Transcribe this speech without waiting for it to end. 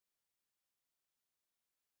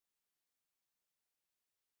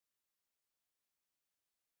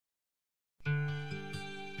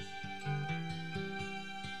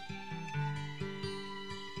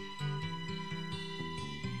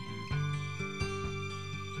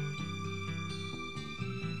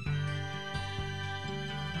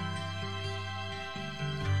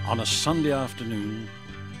on a Sunday afternoon,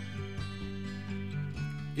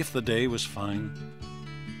 if the day was fine,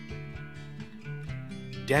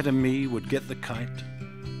 Dad and me would get the kite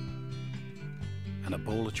and a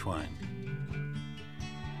ball of twine.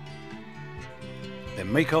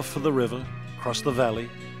 Then make off for the river, across the valley,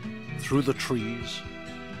 through the trees,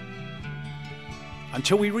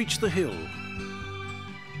 until we reached the hill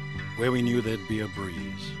where we knew there'd be a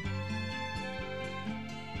breeze.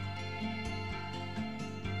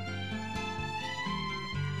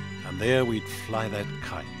 And there we'd fly that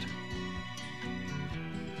kite.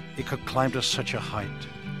 It could climb to such a height,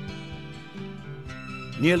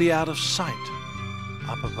 nearly out of sight,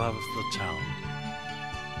 up above the town.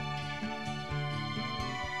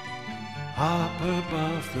 Up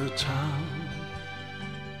above the town.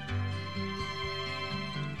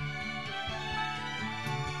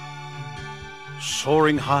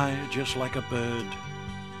 Soaring high just like a bird,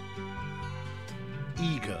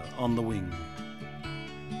 eager on the wing.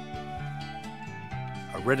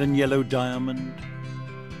 A red and yellow diamond,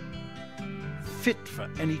 fit for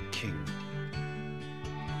any king.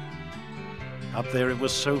 Up there it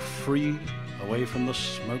was so free, away from the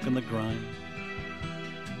smoke and the grime.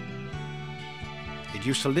 It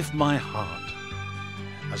used to lift my heart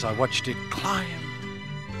as I watched it climb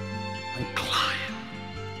and climb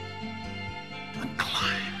and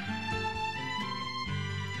climb.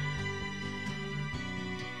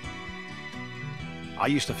 I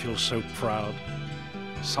used to feel so proud.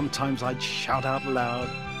 Sometimes I'd shout out loud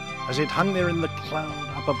as it hung there in the cloud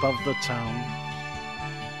up above the town.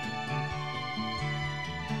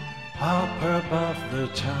 Up above the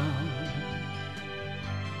town.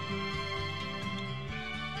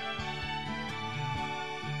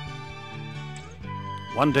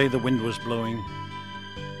 One day the wind was blowing.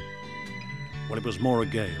 Well, it was more a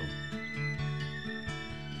gale.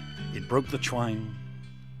 It broke the twine.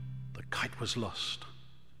 The kite was lost.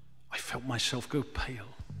 I felt myself go pale.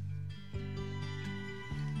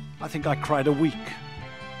 I think I cried a week,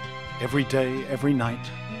 every day, every night.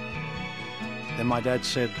 Then my dad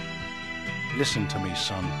said, "Listen to me,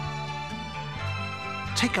 son.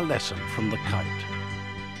 Take a lesson from the kite."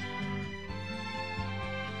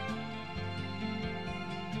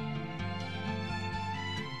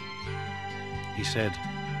 He said,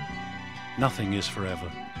 "Nothing is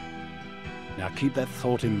forever. Now keep that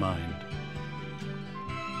thought in mind.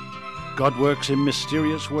 God works in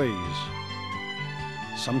mysterious ways.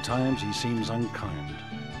 Sometimes he seems unkind.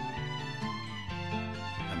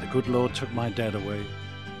 And the good Lord took my dad away,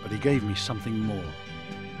 but he gave me something more.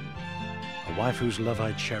 A wife whose love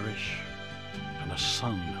I cherish, and a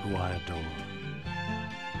son who I adore.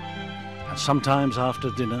 And sometimes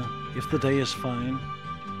after dinner, if the day is fine,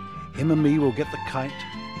 him and me will get the kite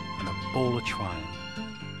and a ball of twine.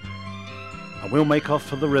 And we'll make off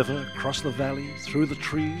for the river, across the valley, through the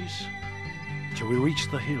trees, till we reach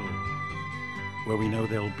the hill where we know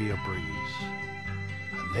there'll be a breeze.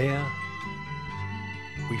 And there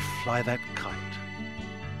we fly that kite.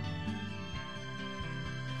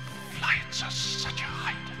 Fly it to such a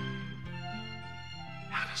height